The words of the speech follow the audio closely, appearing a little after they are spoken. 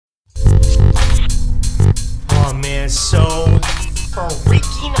Oh man, it's so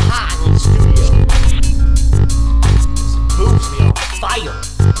freaking hot in the studio. This booth's me on fire.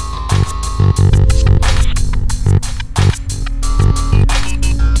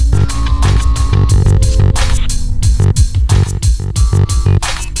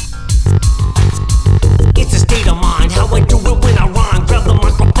 It's a state of mind, how I do it when I rhyme. Grab the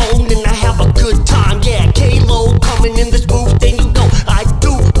microphone and I have a good time. Yeah, K-LOE coming in this booth, then you know I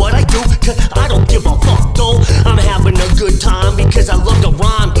do what I do, cause I don't give a fuck though. I'm having a good time because I love to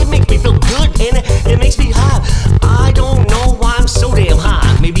rhyme. It makes me feel good and it makes me high. I don't know why I'm so damn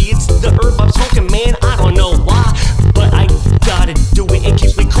high. Maybe it's the herb I'm smoking, man, I don't know why, but I gotta do it, it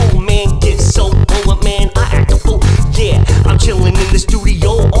keeps me cool, man. Get so bullet, man, I act a fool. Yeah, I'm chilling in the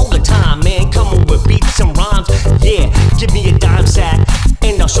studio all the time, man. Coming with beats and rhymes, yeah. Give me a dime sack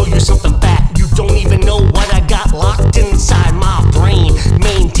and I'll show you something fat. You don't even know what I got locked inside my brain.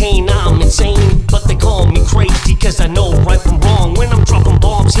 Maintain, I'm insane, but they call me crazy cause I know right from wrong. When I'm dropping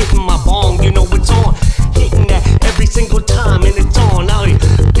bombs, hitting my bong, you know it's on. Hitting that every single time and it's on. Now you're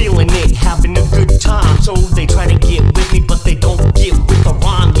feeling it, having a good time. So they try to get with me, but they don't get with the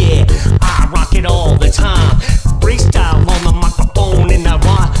rhyme. Yeah, I rock it all the time. Freestyle on the microphone and I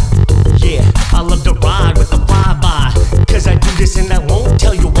ride. Yeah, I love to ride with the flyby, cause I do this and I won't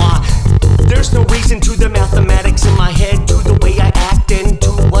tell you why. There's no reason to the mathematics in my head, to the way I act and to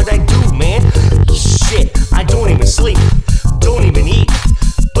what I do, man. Shit, I don't even sleep, don't even eat,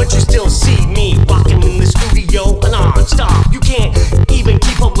 but you still see me rocking in the studio non-stop. You can't even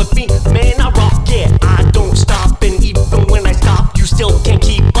keep up with me, man, I rock, yeah. I don't stop, and even when I stop, you still can't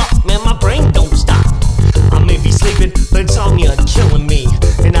keep up, man, my brain don't stop. I may be sleeping, but insomnia killing me,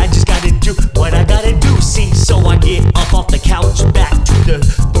 and I just gotta do what I gotta do, see. So I get up off the couch, back to the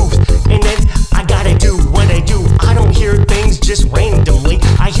booth, and then I gotta do what I do. I don't hear things just randomly,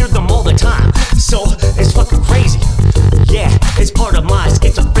 I hear them all the time, so it's fucking crazy. Yeah, it's part of my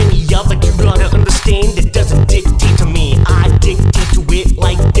schizophrenia, but you gotta understand it doesn't dictate to me. I dictate to it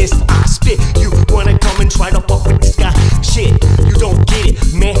like this, I spit. You wanna come and try to fuck with this guy? Shit, you don't get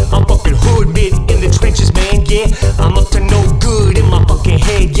it, man. I'm fucking hood mid in the trenches, man. Yeah, I'm up to no good in my fucking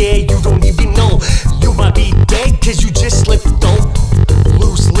head. Yeah, you don't even know. You might be dead cause you just slipped though.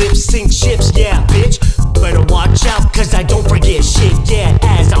 Loose lips sink ships, yeah, bitch. Better watch out cause I don't forget shit. Yeah,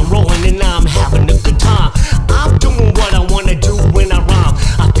 as I'm rolling and I'm having a good time. I'm doing what I wanna do when I rhyme.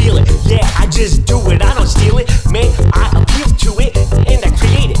 I feel it, yeah, I just do it. I don't steal it, man, I appeal to it and I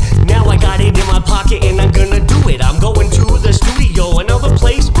create it. Now I got it in my pocket and I'm gonna do it. I'm going to the studio, another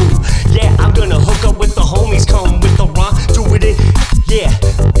place, ooh. Yeah, I'm gonna hook up with the homies, come with the rhyme, do with it. Yeah,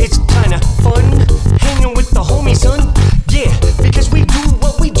 it's kinda fun hanging with the homies, son. Yeah, because we do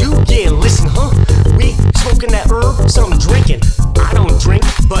what we do. Yeah, listen, huh? We smoking that herb, some drinking. I don't drink,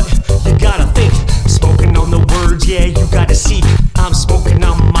 but you gotta think. Smoking on the words, yeah, you gotta see. I'm smoking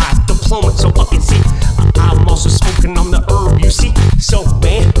on my diploma, so fucking see. I'm also smoking on the herb, you see. So,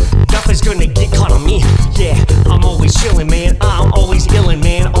 man, nothing's gonna get caught on me. Yeah, I'm always chilling, man. I'm always illin',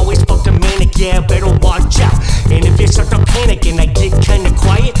 man. Always fucking manic, yeah, better watch out. And if you start to panic and I get kinda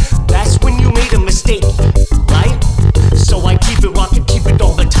quiet, that's when you made a mistake, right? So I keep it rockin', keep it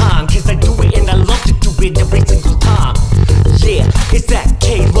all the time, cause I do it and I love to do it every single time. Yeah, it's that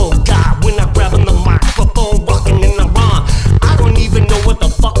K-LOE guy when I grab on the microphone, rockin' in the rhyme. I don't even know what the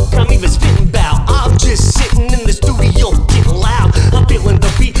fuck I'm even spitting about. I'm just sitting in the studio getting loud. I'm feeling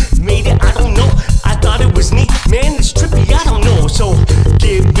the beat, made it, I don't know. I thought it was neat, man, it's trippy, I don't know. So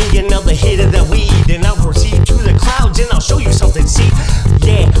give me another hit of that weed and I'll proceed to the clouds and I'll show you something, see.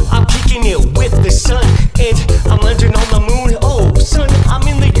 Yeah, I'm kicking it with the sun and I'm landing on the moon. Oh, son, I'm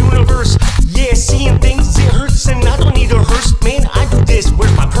in the universe. Yeah, seeing things, it hurts and I don't need a hearse. Man, I do this,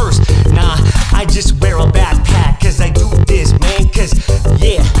 where's my purse? Nah, I just wear a backpack cause I do this, man. Cause,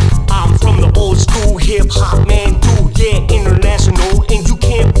 yeah, I'm from the old school hip-hop, man. Dude, yeah, international and you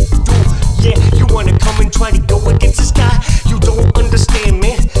can't do. Yeah, you wanna come and try to go against this guy? You don't understand,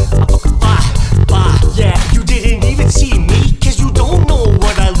 man. I'm fucking bye. Yeah, you didn't even see me cause you don't know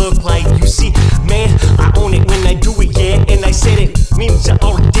what I look like. You see, man, I own it when I do it, yeah. And I said it means I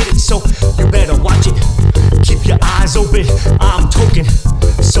already did it, so you better watch it. Keep your eyes open, I'm token.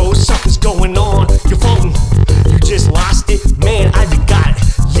 So something's going on, you're floating. You just lost it, man, I just got it.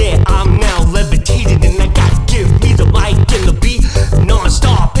 Yeah, I'm now levitated and I gotta give me the mic and the beat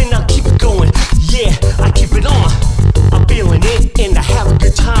non-stop and I'll keep it going. Yeah, I keep it on. I'm feeling it and I have a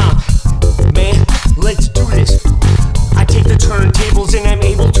good time. Man, let's do this. I take the turntables and I'm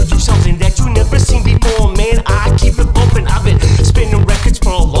able to do something that you never seen before, man. I keep it bumping, I've been spinning records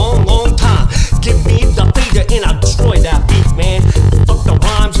for a long, long time. Give me the fader and I'll destroy that beat, man. Fuck the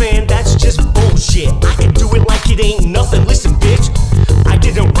rhymes, man, that's just bullshit. I can do it like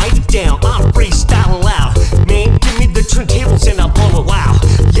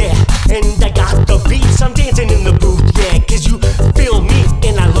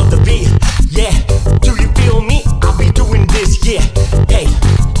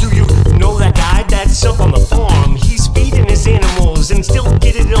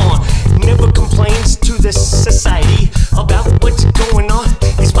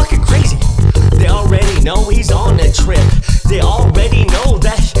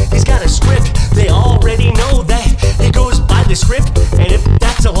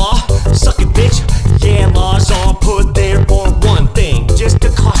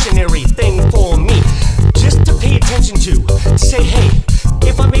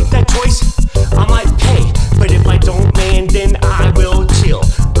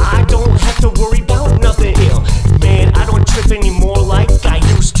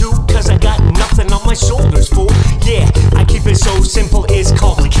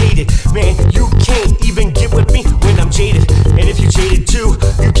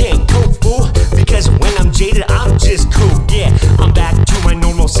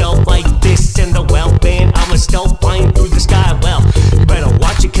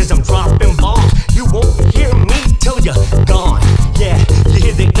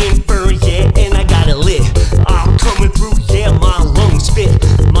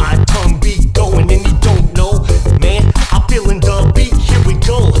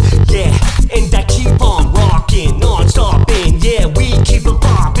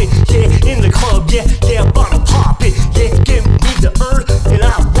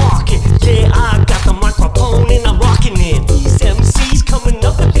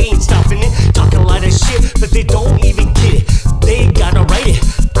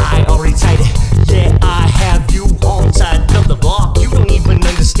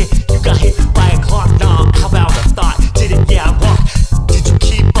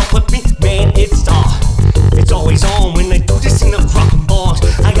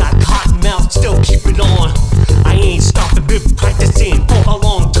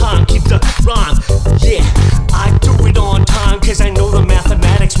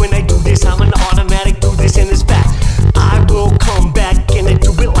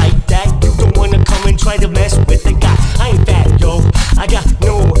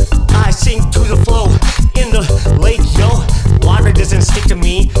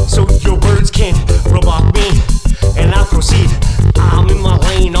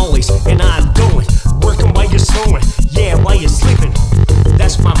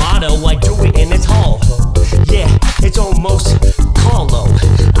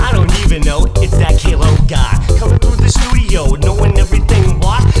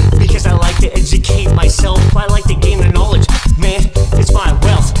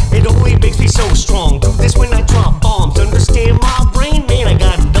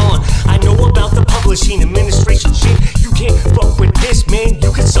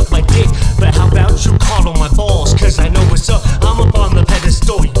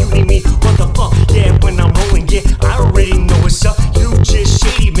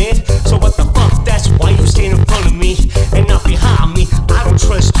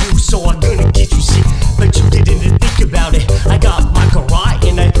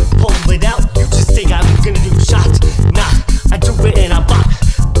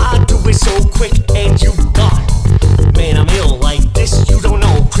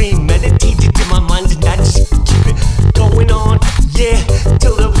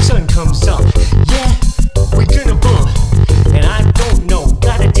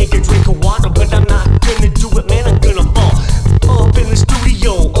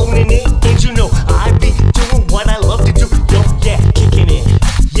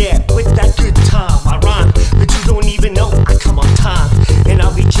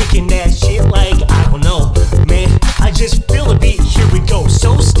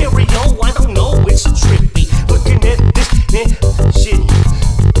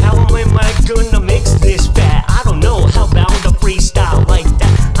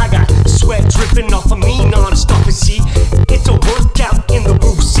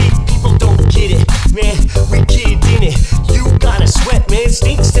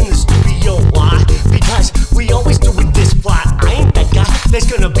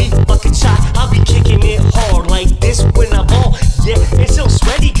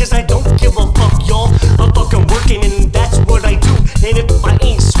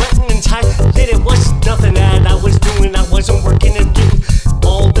sweating and tight. That it was nothing that I was doing. I wasn't working and getting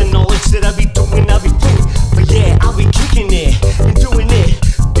all the knowledge that I be doing. I be doing, but yeah, I be kicking it and doing it,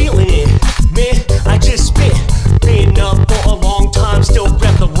 feeling it, man. I just spit, been up for a long time, still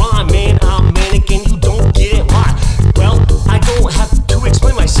rap the rhyme, man. I'm manic and you don't get it. Why? Well, I don't have to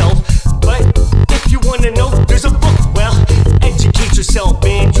explain myself, but if you wanna know, there's a book. Well, educate yourself,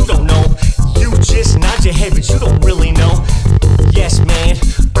 man. You don't know. You just nod your head, but you don't really know. Yes, man,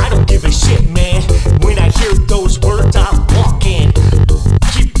 I don't give a shit, man. When I hear those words, I walk in.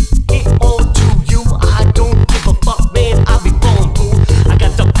 Keep it all to you. I don't give a fuck, man. I be blowing, boo. I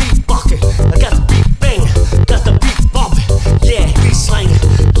got the beat bucking, I got the beat banging, got the beat bumping. Yeah, be slanging,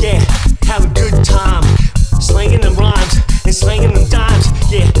 yeah, have a good time, slanging them rhymes and slanging them dimes.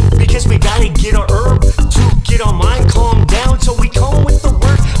 Yeah, because we gotta get our herb to get our mind calmed down, so we come with the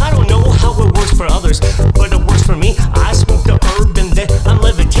word. I don't know how it works for others, but it works for me. I smoke the herb and then I'm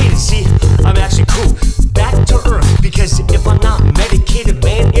levitated. See, I'm actually cool, back to earth, because if I'm not medicated,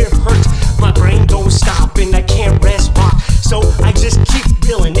 man, it hurts. My brain don't stop and I can't rest rock, so I just keep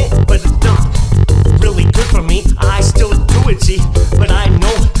feeling it, but it's not really good for me. I still do it, see, but I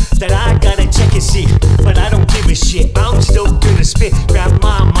know that I gotta check it, see, but I don't give a shit. I'm still gonna spit, grab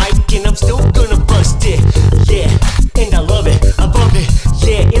my mic and I'm still gonna bust it. Yeah, and I love it, above it.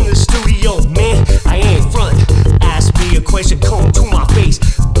 Yeah, in the studio, man, I ain't front. Ask me a question, come to my face,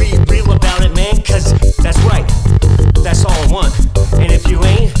 be real about it, man, cause that's right, that's all I want. And if you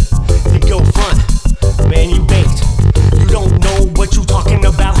ain't, then go front, man, you baked. You don't know what you talking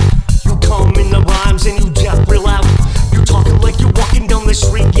about. You come in the rhymes and you jump real loud. You talking like you're walking down the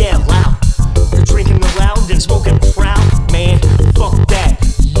street, yeah, loud. You're drinking loud and smoking proud, man, fuck that.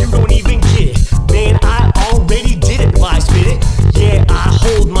 You don't even get it, man, I already did it. Why I spit it? Yeah, I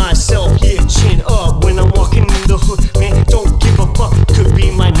hold myself, yeah, chin up when I'm walking in the hood, man, don't give a fuck. Could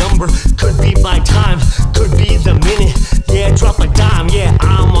be my number, could be my time, could be the minute, yeah, drop a dime, yeah,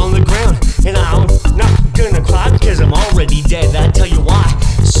 I'm on the ground, and I'm not gonna cry because I'm already dead. I tell you why.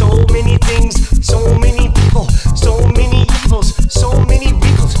 So many things, so many people, so many evils, so many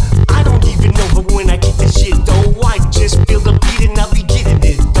beagles. I don't even know, but when I kick this shit though, I just feel the beat and I be getting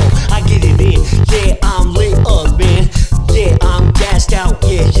it though. I get it in, yeah, I'm lit up, man. Yeah, I'm gassed out,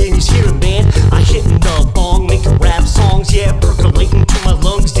 yeah, you hear it, man. I hitting the bong, making rap songs, yeah, percolating to my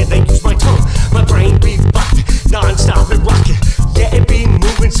lungs. Did I use my tongue? My brain be bopping, non-stop and rocking. Yeah, it be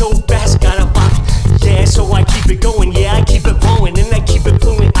moving so fast, gotta bop it. Yeah, so I keep it going, yeah, I keep it flowing and I keep it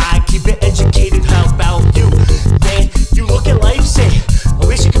fluent. I keep it educated. How about you, man? You look at life, say, I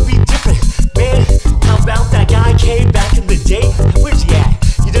wish it could be different, man. How about that guy came back in the day? Where's he at?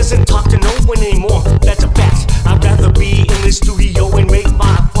 He doesn't talk to no one anymore, that's a fact. I'd rather be in the studio and make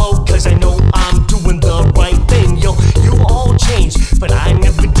my flow, cause I know I'm doing the right thing. Yo, you all changed, but I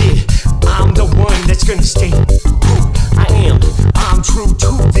never did. I'm the one that's gonna stay who I am. I'm true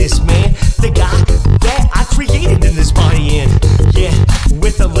to this, man, the guy that I created in this body, and yeah,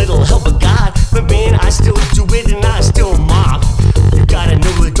 with a little help of God, but man, I still do it and I still mob. You gotta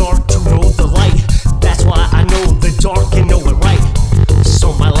know the dark to know the light, that's why I know the dark and know it right.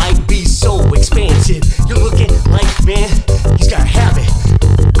 So my light be so expansive. You're looking like, man, he's gotta have it.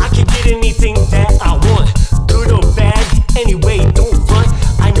 I can get anything that I want, good or bad, anyway, don't front.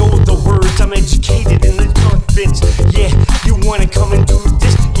 I know the words, I'm educated in the confidence. Yeah, you wanna come and do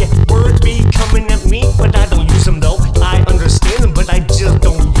this? Yeah, words be coming at me, but I don't use them though. I understand them, but I just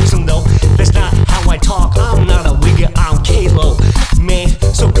don't use them though. That's not how I talk, I'm not a wigger, I'm K-LOE, man,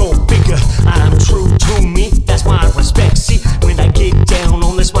 so go bigger. I'm true to me, that's my respect. See, when I get down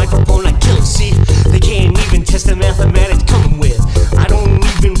on this microphone, I kill it. See, they can't even test the mathematics coming with. I don't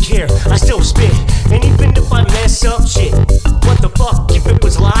even care, I still spit. And even if I mess up shit, what the fuck, if it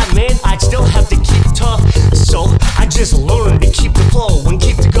was live, man, I'd still have to keep tough. So I just learned to keep the flow.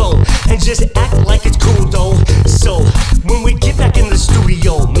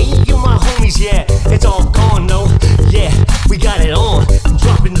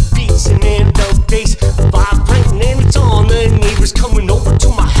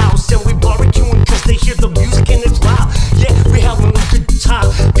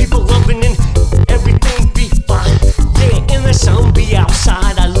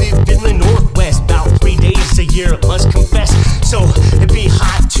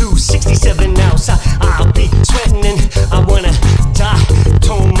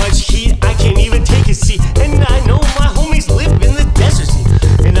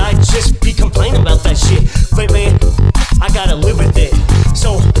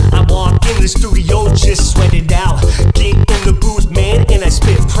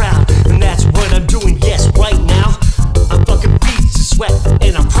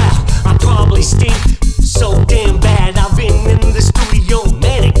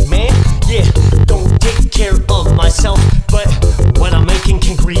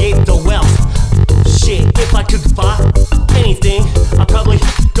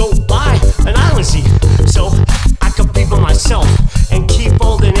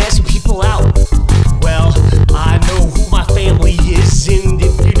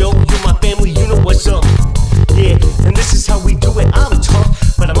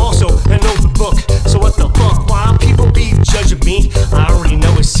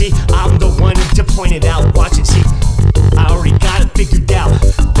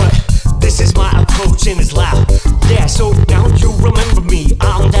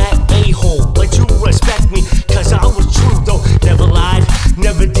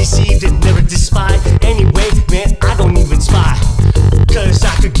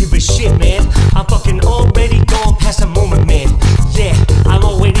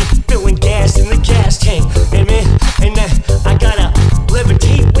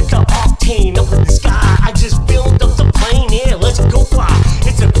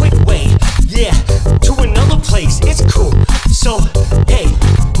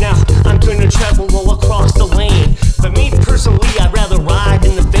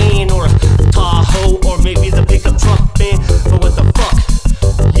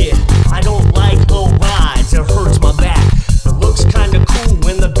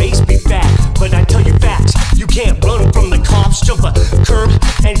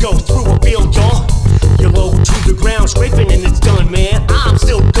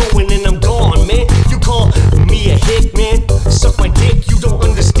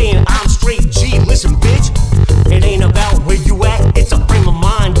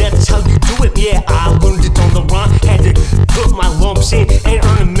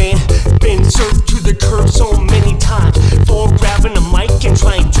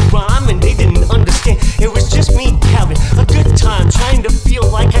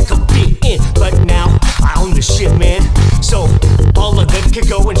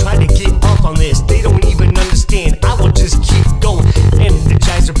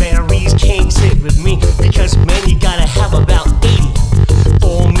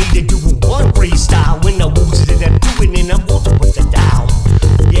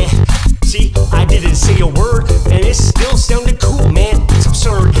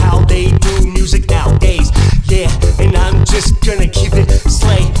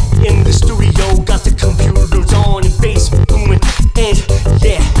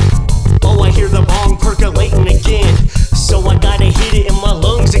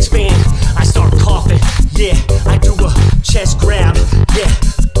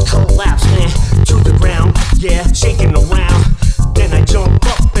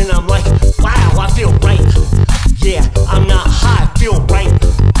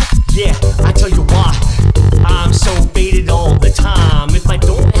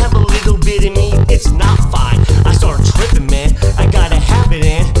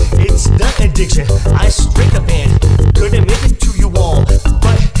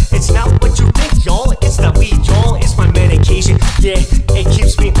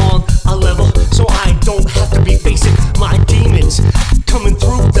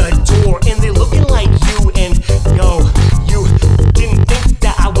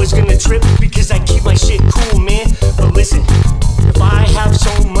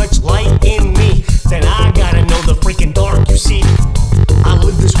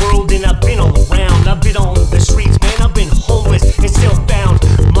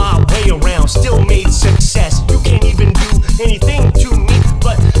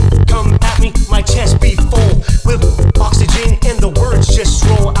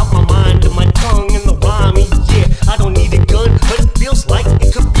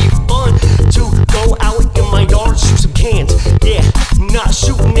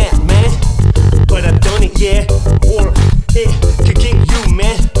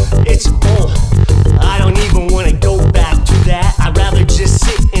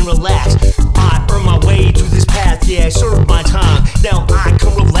 relax. I earn my way to this path, yeah, serve my time. Now I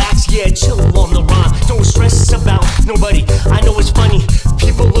can relax, yeah, chill on the rhyme. Don't stress about nobody. I know it's funny,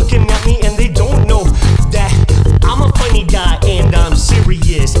 people looking at me and they don't know that I'm a funny guy and I'm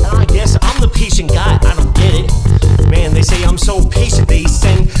serious. And I guess I'm the patient guy, I don't get it. Man, they say I'm so patient, they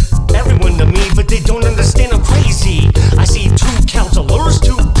send everyone to me, but they don't understand I'm crazy. I see 2 counselors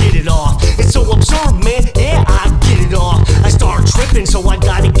to get it off. It's so absurd, man, yeah, I get it off. I start tripping, so I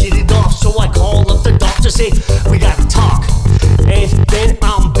gotta get it off. So I call up the doctor, say, we gotta talk. And then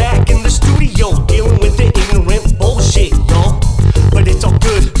I'm back in the studio, dealing with the ignorant bullshit, y'all. But it's all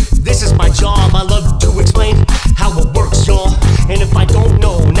good, this is my job. I love to explain how it works, y'all. And if I don't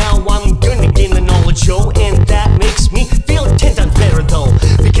know, now I'm gonna gain the knowledge, yo. And that makes me feel 10 times better, though,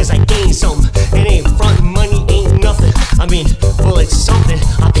 because I gained something. It ain't front money, ain't nothing. I mean, well, it's something.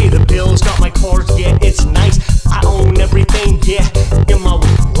 I pay the bills, got my cars, yeah, it's nice. I own everything, yeah, in my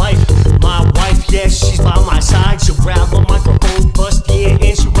life. My wife, yeah, she's by my side. She'll grab a microphone, bust, yeah,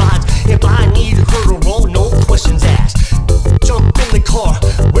 and she rides. If I need her to roll, no questions asked. Jump in the car,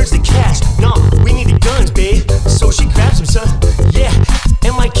 where's the cash? Nah, we need the guns, babe. So she grabs them, son, yeah.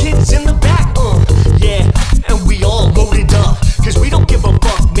 And my kid's in the back, yeah. And we all loaded up, cause we don't give a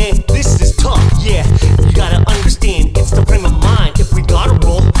fuck, man. This is tough, yeah. You gotta understand, it's the frame of mind. If we gotta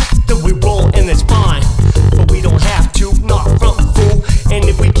roll, then we roll and it's fine. But we don't have to, not front fool. And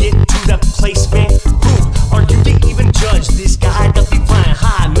if we get to that place, man, who are you to even judge this guy that be flying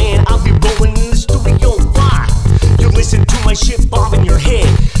high, man? I'll be rolling in the studio, fly. You listen to my shit bob in your head,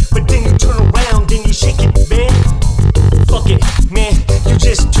 but then you turn around and you shake it, man. Fuck it, man, you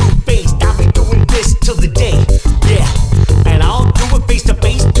just two-faced. I'll be doing this till the day, yeah. And I'll do it face to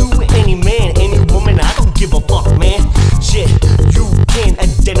face to any man, any woman, I don't give a fuck, man. Shit, you can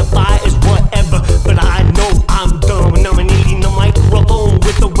identify as whatever, but I know I'm dominating the microphone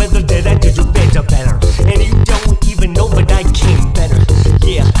with the weather that I did you better. And you don't even know, but I came better,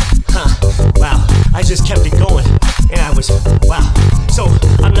 yeah, wow. I just kept it going, and I was, wow. So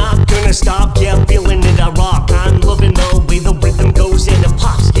I'm not gonna stop, yeah, I'm feeling it, I rock. I'm loving the way the rhythm goes and it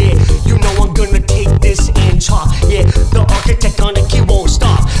pops, yeah. You know I'm gonna take this and chop, yeah. The architect on the key won't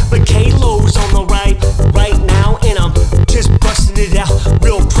stop, but K-LOE's on the right now, and I'm just busting it out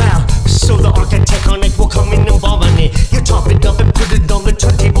real proud. So the architect on it will come in and bomb on it. You top it up and put it on the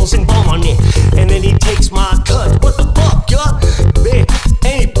turntables and bomb on it. And then he takes my cut, what the fuck, yeah, man.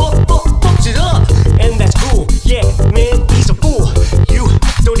 And he fucks it up, and that's cool, yeah, man, he's a fool. You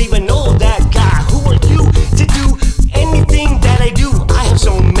don't even know that guy. Who are you to do anything that I do? I have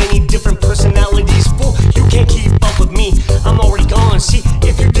so many different personalities, fool. You can't keep up with me, I'm already gone. See,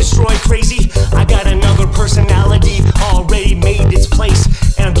 if you destroy KRAZY, I got another personality already made its place,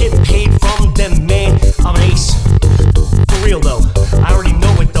 and I'm getting paid from them, man. I'm an ace, for real though. I already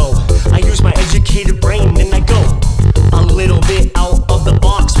know it though. I use my educated brain and I go a little bit out of the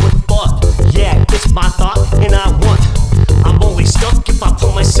box. What the fuck? Yeah, it's my thought and I want. I'm only stuck if I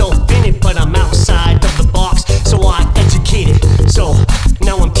put myself in it, but I'm outside of the box, so I educate it. So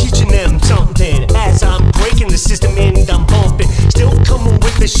now I'm teaching them something as I'm breaking the system and I'm bumping. Still coming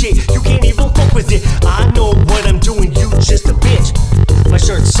with the shit, you can't even fuck with it. I know what I'm doing, you just a bitch. My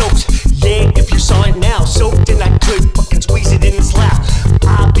shirt's soaked, yeah, if you saw it now. Soaked and I could fucking squeeze it in and slap.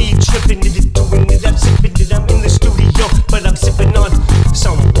 I be tripping it, doing it, I'm sipping it. I'm in the studio, but I'm sipping on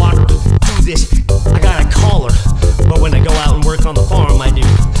some water. Do this, I got a collar, but when I go out and work on the farm,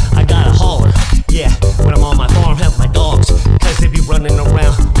 I got a holler. Yeah, when I'm on my farm, have my dogs, cause they be running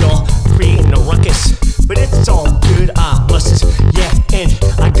around, y'all, creating a ruckus. But it's all good, I must, yeah, and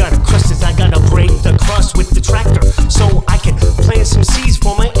I gotta crust it, I gotta break the crust with the tractor, so I can plant some seeds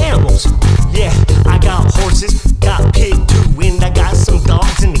for my animals. Yeah, I got horses,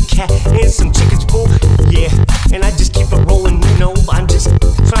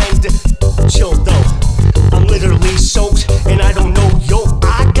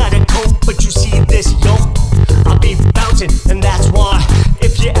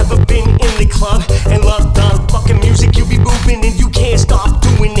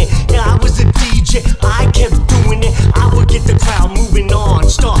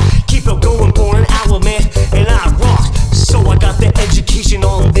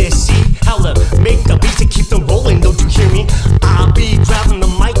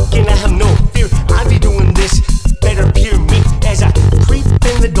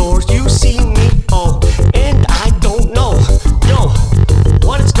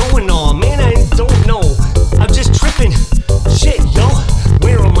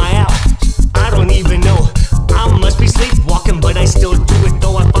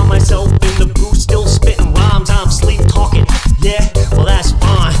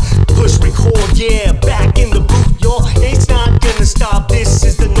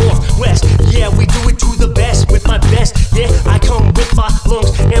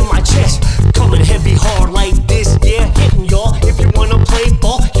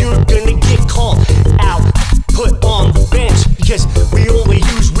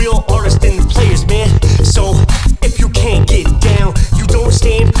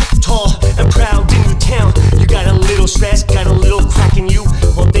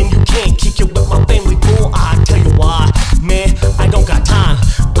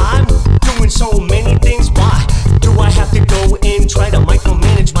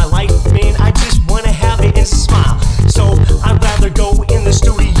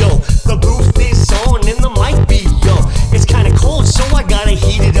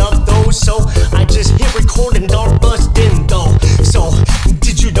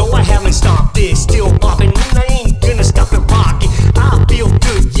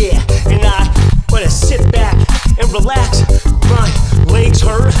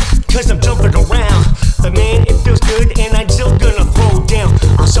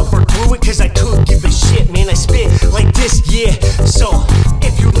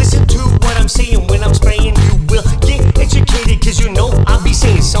 you listen to what I'm saying when I'm spraying, you will get educated, cause you know I'll be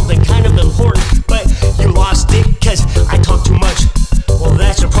saying something kind of important, but you lost it cause I talk too much. Well,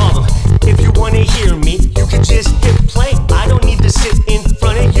 that's your problem. If you wanna hear me, you can just hit play. I don't need to sit in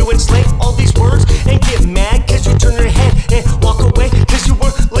front of you and slay all these words and get mad cause you turn your head and walk away cause you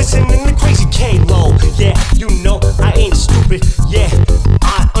were listening to KRAZY K-LOE. Yeah, you know I ain't stupid. Yeah,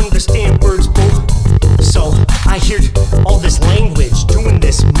 I understand words, boo. So I hear all this language doing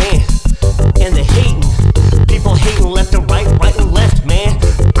this, man, and the hating. People hating left and right, right and left, man.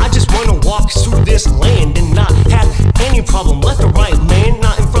 I just wanna walk through this land and not have any problem left or right, man.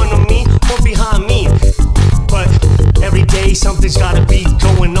 Not in front of me or behind me. But every day something's gotta be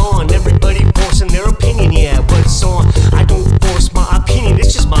going on. Everybody forcing their opinion, yeah, what's on? I don't force my opinion,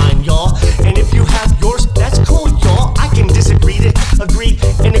 it's just mine, y'all. And if you have yours, that's cool, y'all. I can disagree to agree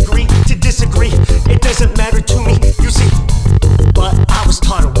and agree to disagree. It doesn't matter to me, you see. But I was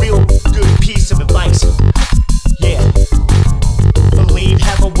taught a real good piece of advice. Yeah, believe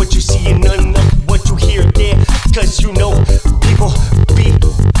half of what you see and none of what you hear, yeah. Cause you know people be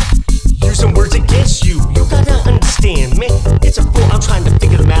using words against you. You gotta understand, man, it's a fool. I'm trying to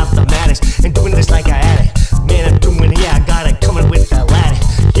figure the mathematics and doing this like I had it. Man, I'm doing it, yeah, I got it coming with that ladder.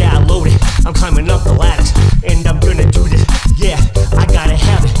 Yeah, I loaded, I'm climbing up the ladders. And I'm gonna do this, yeah, I gotta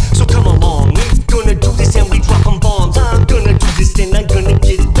have it. So come along, we're gonna do this and we dropping bombs. I'm gonna do this and I'm gonna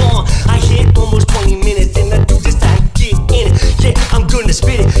get it on. I hit almost 20 minutes and I do this, I get in it. Yeah, I'm gonna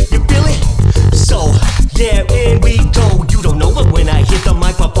spit it, you feel it? So, yeah, and we go. You don't know it when I hit the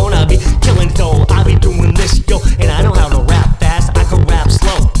microphone, I'll be killing it though. I'll be doing this, yo, and I know how to rap fast, I can rap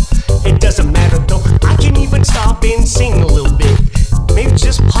slow. It doesn't matter though, I can even stop and sing a little bit. Maybe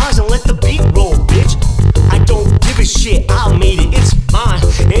just pause and let the beat roll, bitch. I don't give a shit, I made it, it's mine.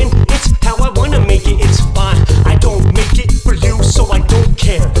 And it's how I wanna make it, it's fine. I don't make it for you, so I don't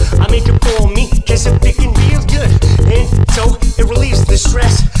care. I make it for me, cause it freaking feels good. And so it relieves the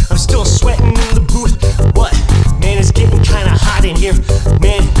stress. I'm still sweating in the booth. What? Man, it's getting kinda hot in here.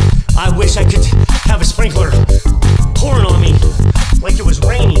 Man, I wish I could have a sprinkler pouring on me like it was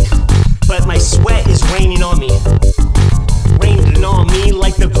raining. But my sweat is raining on me. Raining on me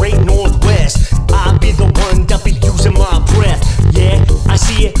like the great Northwest. I'll be the one that be using my breath. Yeah, I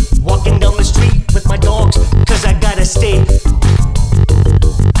see it walking down the street with my dogs. Cause I gotta stay.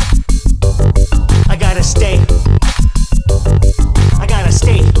 I gotta stay. I gotta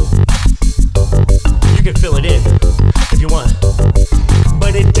stay. You can fill it in if you want,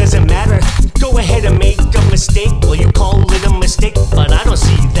 but it doesn't matter. Go ahead and make a mistake. Well, you call it a mistake, but I don't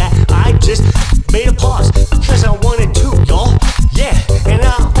see that. I just made a pause cause I want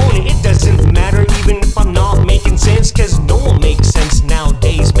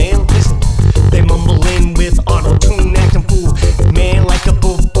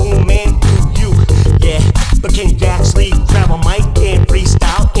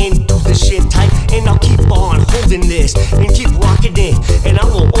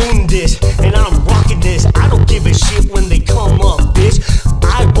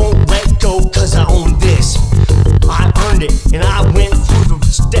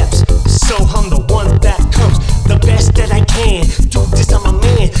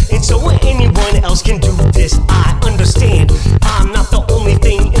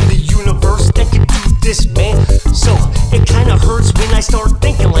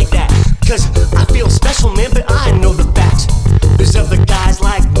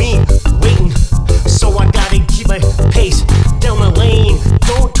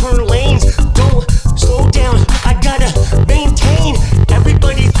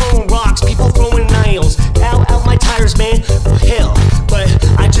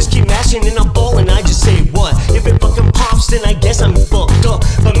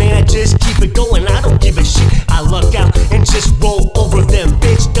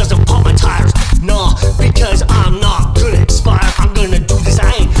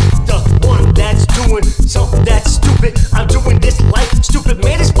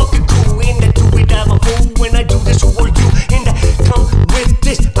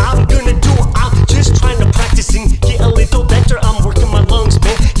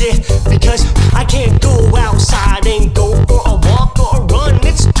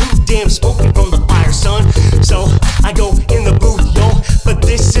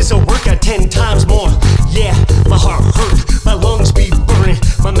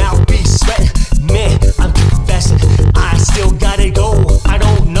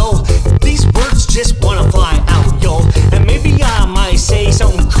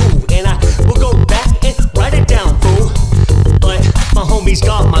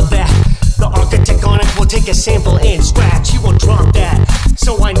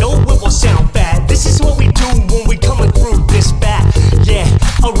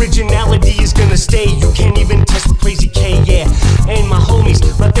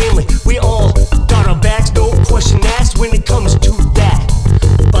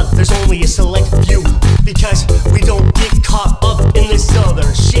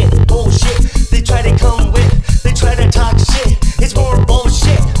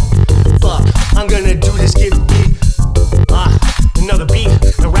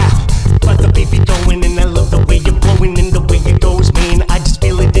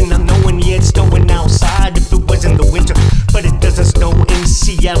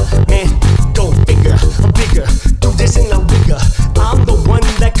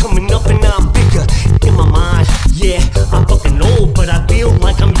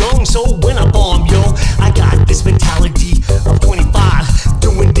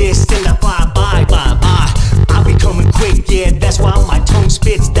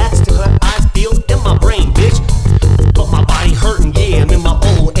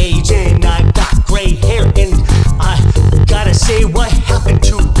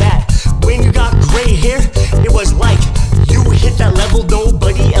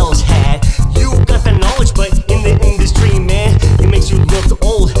nobody else had. You got the knowledge, but in the industry, man, it makes you look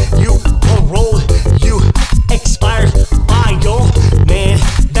old. You paroled, you expired by yo, man,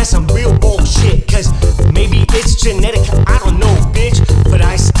 that's some real bullshit. Cause maybe it's genetic, I don't know, bitch, but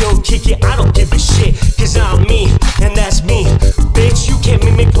I still kick it, I don't give a shit. Cause I'm me, and that's me, bitch. You can't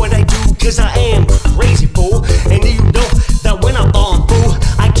mimic what I do, cause I am crazy, fool. And you know that when I bomb, boo,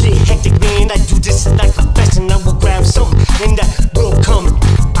 I get hectic, man. I do this like a fest, and I will grab something, and that will come,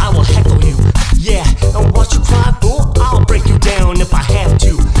 I will heckle you, yeah. And watch you cry, fool, I'll break you down if I have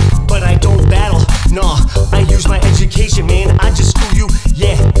to. But I don't battle, nah, I use my education, man. I just screw you,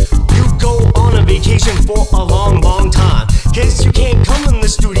 yeah. You go on a vacation for a long, long time, cause you can't come in the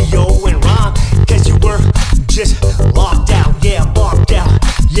studio and rhyme, cause you were just locked out, yeah, barked out,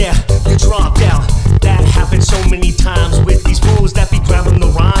 yeah, you dropped out. That happens so many times with these fools that be grabbing the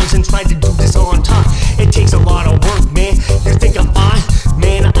rhymes and try to do this on time. It takes a lot of work, man. You think I'm fine?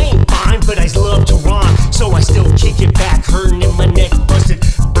 Man, I ain't fine, but I love to rhyme, so I still kick it back, hurting in my neck, busted.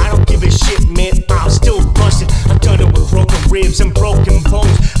 I don't give a shit, man, I'm still busted. I've done it with broken ribs and broken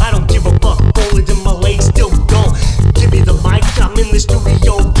bones. I don't give a fuck, bullet in my legs still gone. Give me the mic, I'm in the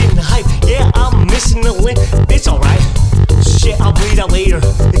studio getting hype. Yeah, I'm missing the link, it's alright. Shit, I'll bleed out later,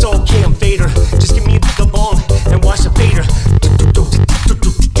 it's okay, I'm fader. Just give me the bong and watch the fader.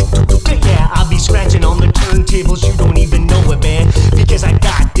 Yeah, I'll be scratching on the turntables, you don't even know it, man. Because I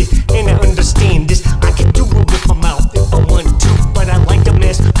got this, and I understand this. I can do it with my mouth if I want to, but I like to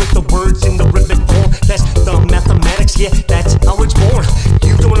mess with the words in the rhythmic form. That's the mathematics, yeah, that's how it's born.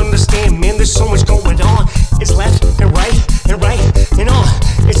 You don't understand, man, there's so much going on. It's left and right and on.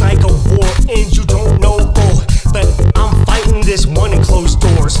 It's like a war and you don't know, oh, but I'm fighting this one in closed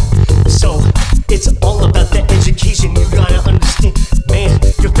doors. So it's all about the education, you gotta understand, man.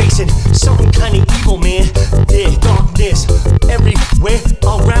 You're facing something kinda evil, man. Yeah, darkness everywhere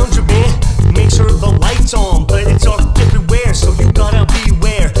around you, man. Make sure the light's on, but it's dark everywhere, so you gotta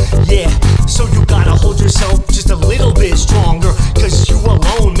beware. Yeah, so you gotta hold yourself just a little bit stronger, cause you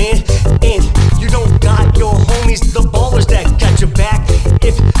alone, man, and you don't got your homies, the ballers that got your back.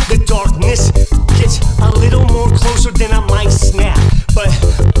 If the darkness gets a little more closer, then I might snap. But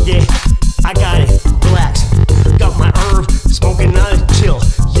yeah, I got it, relax. Got my herb, smoking on a chill.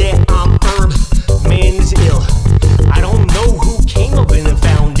 Yeah, I'm herb, man is ill. I don't know who came up and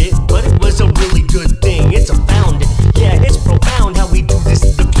found it, but it was a really good thing. It's a found it, yeah, it's profound how we do this.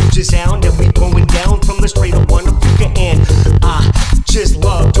 The future sound, and we going down from the straight of one Fuka, and I just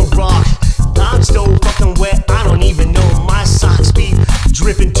love to rock. I'm still fucking wet, I don't even know my socks be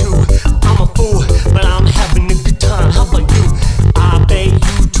dripping too. I'm a fool, but I'm having a good time. How about you? I bet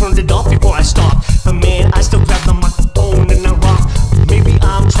you turned it off before I stopped, but man, I still grab the microphone and I rock. Maybe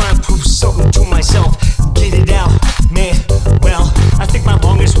I'm trying to prove something to myself, get it out, man. Well, I think my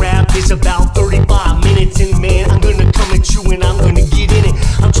longest rap is about 35 minutes, and man, I'm gonna come at you and I'm gonna get in it.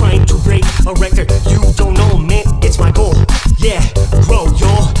 I'm trying to break a record, you don't know, man, it's my goal. Yeah, grow,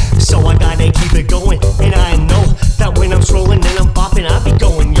 yo, so I gotta keep it going, and I know that when I'm strolling and I'm bopping, I be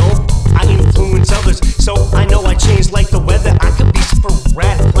going, yo. I influence others, so I know I change like the weather. I could be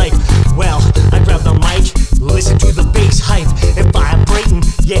sporadic, like, well, I grab the mic, listen to the bass hype, and vibrating,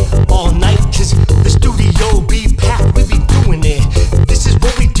 yeah, all night, cause the studio be packed, we be doing it. This is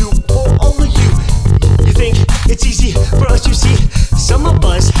what we do for all of you. You think it's easy for us, you see? Some of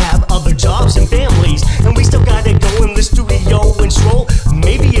us have other jobs and families, and we still gotta go in the studio and stroll.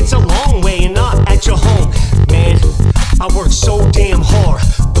 Maybe it's a long way and not at your home. Man, I work so damn hard,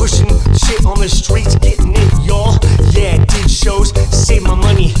 pushing shit on the streets, getting it, y'all. Yeah, did shows, save my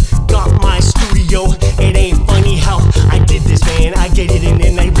money, got my studio. It ain't funny how I did this, man. I get it and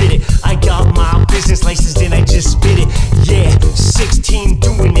then I read it. I got my business license and I just spit it. Yeah, 16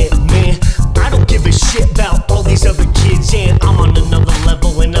 doing it, man. I don't give a shit about all these other kids, and I'm on another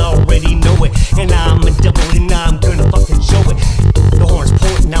level and I already know it. And I'm a devil and I'm gonna fucking show it. The horn's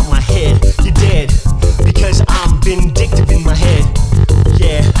pointing out my head, you're dead, because I'm vindictive in my head.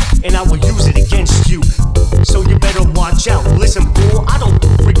 Yeah, and I will use it against you.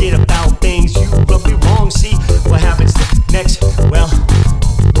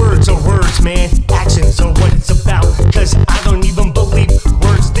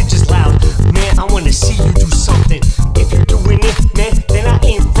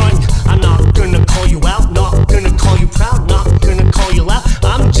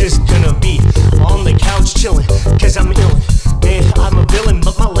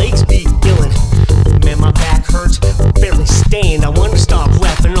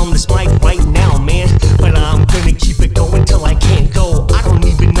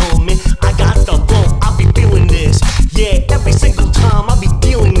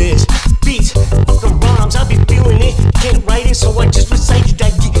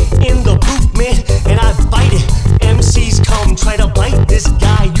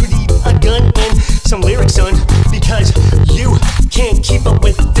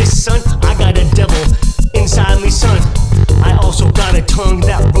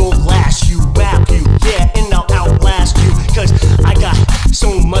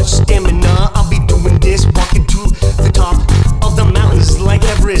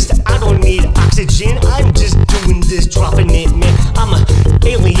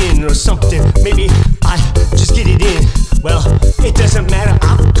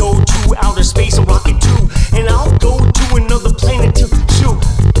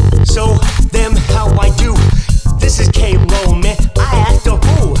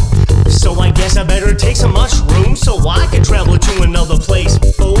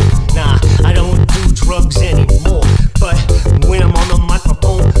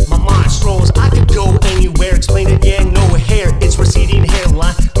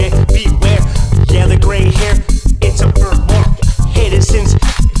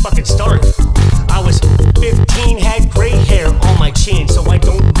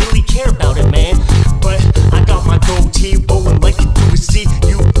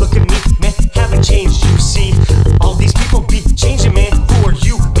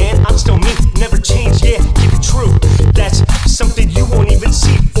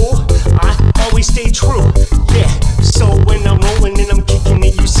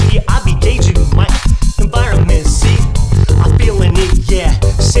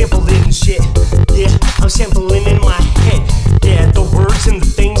 words and the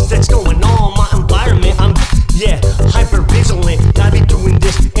things that's going on. My environment, I'm, hyper vigilant. I be doing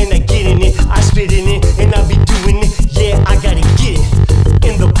this and I get in it. I spit in it and I be doing it. Yeah, I gotta get it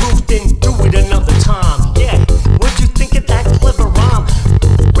in the booth, then do it another time. Yeah, what'd you think of that clever rhyme?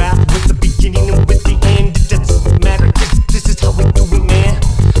 Rap with the beginning and with the end. It doesn't matter, this is how we do it, man.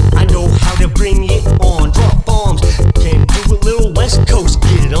 I know how to bring it on. Drop bombs, can do a little West Coast,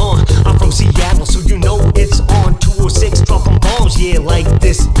 get it on. I'm from Seattle, so you know it's on. 206, dropping bombs, yeah, like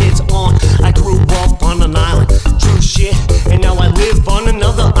this, it's on. I grew up on an island, true shit, and now I live on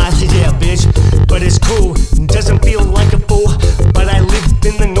another island, yeah, bitch. But it's cool, doesn't feel like a fool, but I live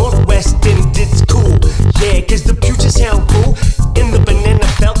in the Northwest and it's cool, yeah, cause the Puget Sound cool. In the banana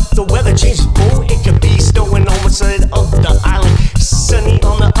belt, the weather changes, fool. It could be snowing on one side of the island, sunny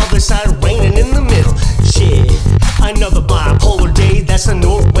on the other side, raining in the middle. Shit, another bipolar day, that's the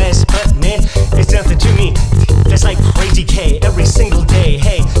Northwest, but man, it's nothing to me. That's like KRAZY K every single day.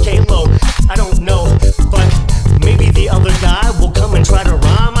 Hey, K-LOE, I don't know, but maybe the other guy will come and try to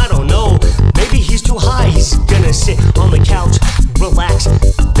rhyme. I don't know, maybe he's too high. He's gonna sit on the couch, relax,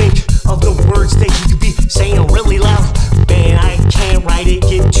 think of the words that he could be saying really loud. Man, I can't write it,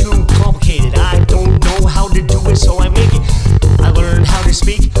 get too complicated. I don't know how to do it, so I make it. I learned how to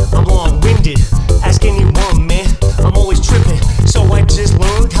speak, I'm long-winded. Ask anyone, man, I'm always tripping. So I just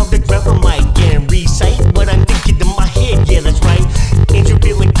learned how to grab a mic and recite what I'm thinking in my head. Yeah, that's right. Ain't you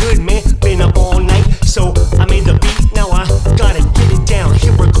feeling good, man? Been up all night, so I made the beat. Now I gotta get it down.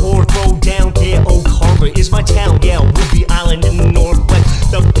 Hit record, throw down. Yeah, Oak Harbor is my town. Yeah, Ruby Island in the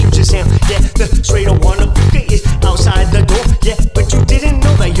Northwest. The Puget Sound. Yeah, the straight up Wannabe is outside the door. Yeah, but you didn't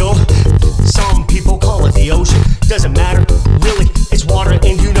know that, yo. Some people call it the ocean. Doesn't matter, really. It's water,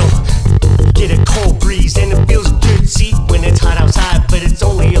 and you know, get a cold breeze and it feels good. See, when it's hot outside, but it's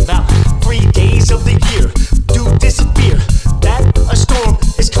only about 3 days of the year. Do disappear. That a storm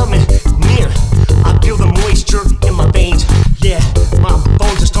is coming near. I feel the moisture in my veins. Yeah, my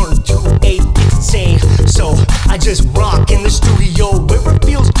bones are starting to ache. It's insane. So I just rock in the studio where it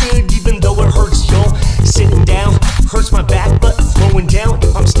feels good, even though it hurts, yo. Sitting down hurts my back, but throwing down.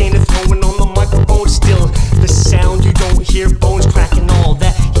 If I'm standing, throwing on the microphone, still the sound you don't hear, bones cracking, all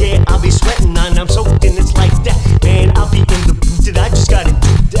that. Yeah, I'll be sweating and I'm soaked and it's like that. Man, I'll be in the booth, I just gotta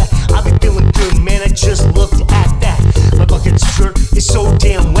do that. I'll be feeling good, man, I just looked at that. My bucket shirt is so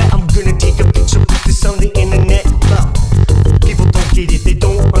damn wet, I'm gonna take a picture, put this on the internet. People don't get it, they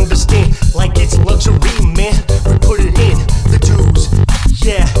don't understand. Like it's luxury, man, we put it in the dues.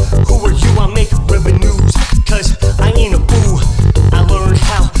 Yeah, who are you? I make revenues, cause I ain't a fool. I learned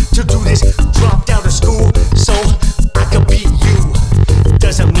how to do this, dropped out of school, so I could beat you.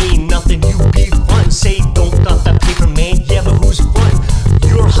 Doesn't mean nothing, you be fun. Say don't got that paper, man, yeah, but who's fun?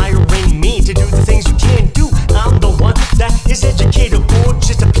 You're hiring me to do the things you can't do. I'm the one that is educated for.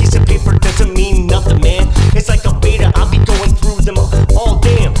 Just a piece of paper doesn't mean nothing, man. It's like a beta, I'll be going through them all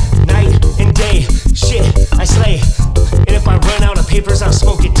damn night and day. Shit, I slay. And if I run out of papers, I'll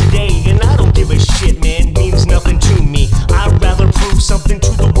smoke it today. And I don't give a shit, man, it means nothing to me. I'd rather prove something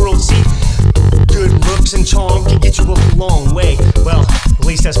to the world, see. Good looks and charm can get you a long way. Well, at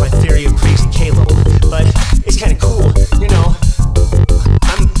least that's my theory of KRAZY K-LOE. But it's kinda cool, you know.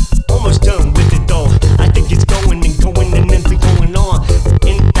 I'm almost done with it though. I think it's going and going and then going on.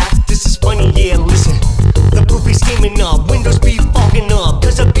 In fact, this is funny, yeah, listen. The poop be steaming up, windows be fogging up,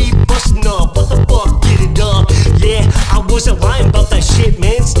 cause I be busting up. What the fuck, get it up? Yeah, I wasn't lying about that shit,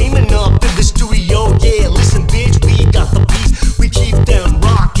 man. Steaming up in the studio, yeah, listen, bitch, we got the beats. We keep them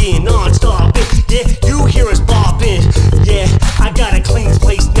rocking non-stop. Yeah, you hear us bopping. Yeah, I gotta clean this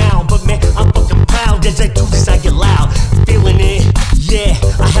place now, but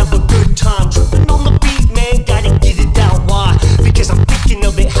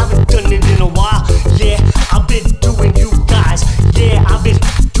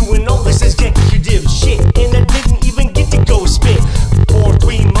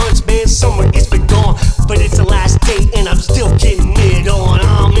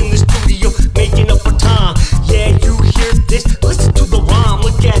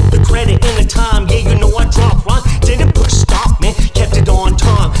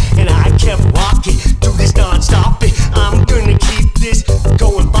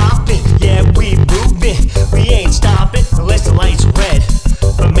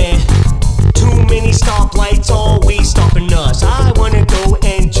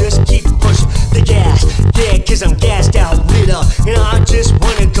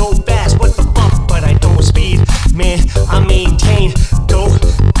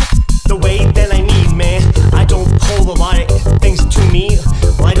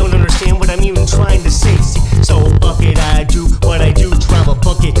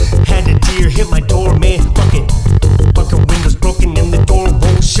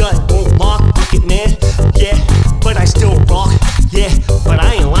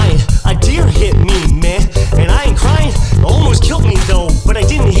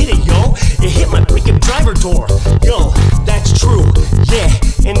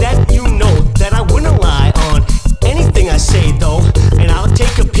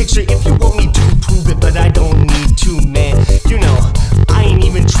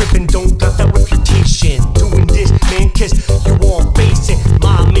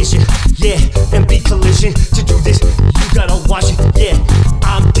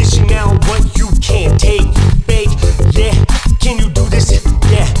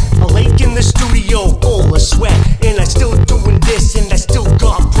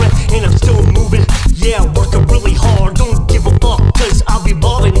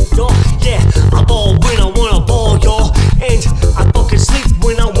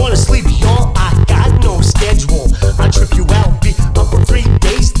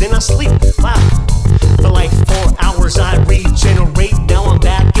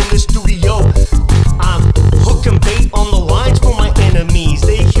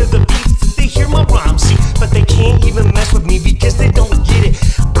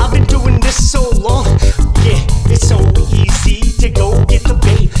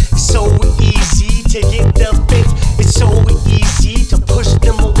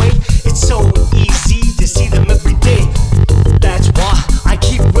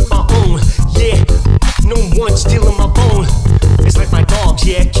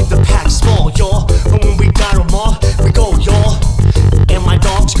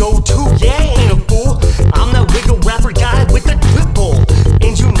too, yeah, ain't a fool. I'm that wiggle rapper guy with the drip bowl.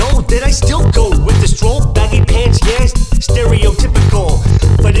 And you know that I still go with the stroll. Baggy pants, yeah, stereotypical.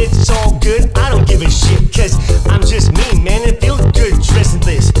 But it's all good, I don't give a shit. Cause I'm just me, man, it feels good dressing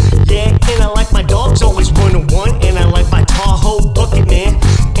this. Yeah, and I like my dogs always one-on-one. And I like my Tahoe bucket, man.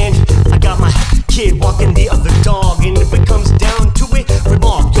 And I got my kid walking the other dog. And if it comes down to it, we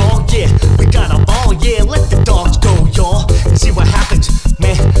ball, y'all, yeah. We got a ball, yeah, let the dogs go, y'all. And see what happens,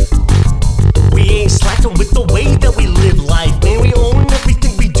 man. We ain't slacking with the way that we live life, man. We own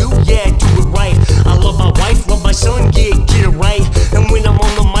everything we do, yeah, do it right. I love my wife, love my son, yeah, get it right. And when I'm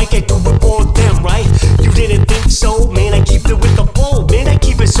on the mic, I do it for them, right? You didn't think so, man, I keep it with the flow. Man, I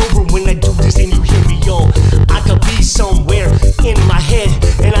keep it sober when I do this and you hear me, yo. I could be somewhere in my head,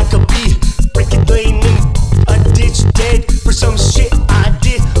 and I could be freaking laying in a ditch dead for some shit I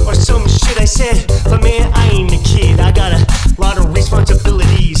did or some shit I said. But man, I ain't a kid, I got a lot of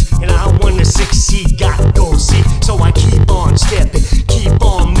responsibilities, and I wanna succeed, got goals, see. So I keep on stepping, keep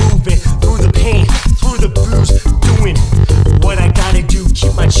on moving through the pain, through the bruise, doing what I gotta do,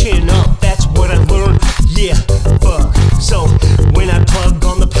 keep my chin up, that's what I learned, yeah, fuck. So when I plug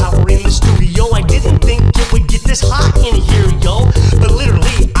on the power in the studio, I didn't think it would get this hot in here, yo. But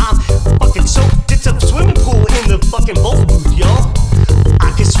literally, I'm fucking soaked, it's a swimming pool in the fucking vocal booth, yo.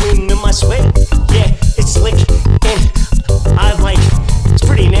 I can swim in my sweat, yeah, it's slick, and I like, it's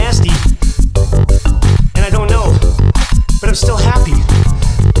pretty nasty. And I don't know, but I'm still happy.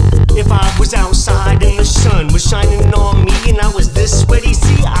 If I was outside and the sun was shining on me and I was this sweaty,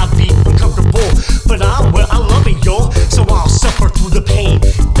 see, I'd be uncomfortable. But I'm where I love it, yo, so I'll suffer through the pain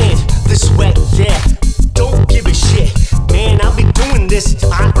and the sweat, yeah. Don't give a shit, man, I'll be doing this,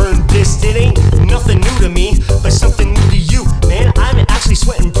 I earned this. It ain't nothing new to me, but something new to you. Man, I'm actually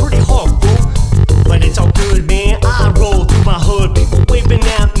sweating pretty hard, fool. But it's all good, man, I roll through my hood. People waving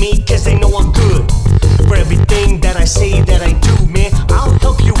at me cause they know I'm good. For everything that I say that I do, man, I'll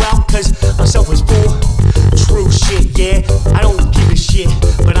help you out cause I'm selfless, fool. True shit, yeah, I don't give a shit,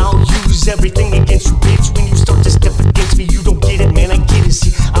 but I'll use everything against you, bitch. When you start to step against me, you don't get it, man, I get it,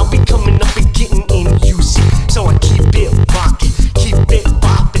 see. I'll be coming up and getting in you, see. So I keep it rocking, keep it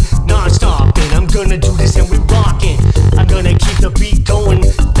bopping, non-stop, and I'm gonna do this and we rocking. I'm gonna keep the beat going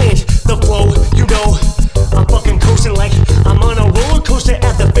and the flow, you know. I'm fucking coasting like I'm on a roller coaster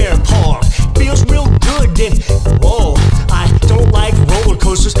at the fair park. Feels real good and whoa, I don't like roller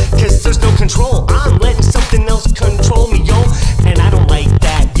coasters cause there's no control. I'm letting something else control me, yo. And I don't like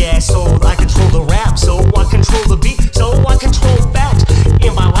that, yeah, so I control the rap, so I control the beat, so I control facts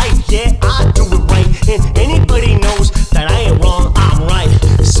in my life, yeah, I do it right. And anybody knows that I ain't wrong, I'm right.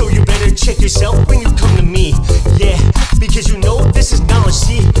 So you better check yourself when you come to me, yeah, because you know this is knowledge,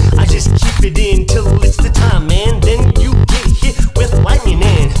 see. I just keep it in till it's the time, man. Then you get hit with lightning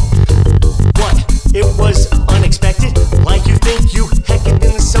and what? It was unexpected, like you think you heckin'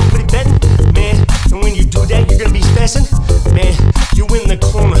 into somebody betting, man. And when you do that, you're gonna be stressing, man. You in the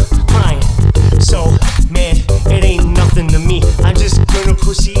corner crying. So, man, it ain't nothing to me. I'm just gonna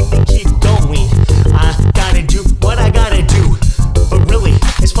proceed and keep going. I gotta do what I gotta do. But really,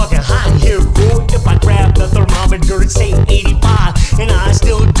 it's fucking hot in here, fool. If I grab the thermometer and say 85, and I'm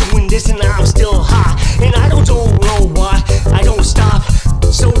still doing this and I'm still hot, and I don't know why I don't stop.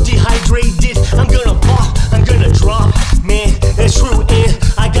 So dehydrated, I'm gonna pop, I'm gonna drop, man, that's true. And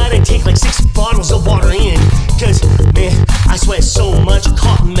I gotta take like 6 bottles of water in, cause man, I sweat so much,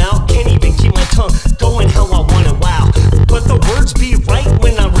 cotton mouth, can't even keep my tongue going how I want it, wow. But the words be right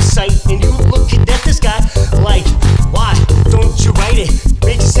when I recite, and you looking at this guy like, why don't you write it?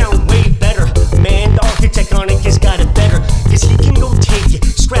 Make it sound way better, man. The architect on it has got it better, cause he can go take it,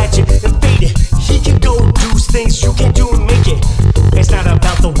 scratch it, and fade it. He can go do things you can't do and make it. It's not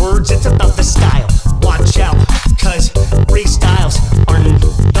about the words, it's about the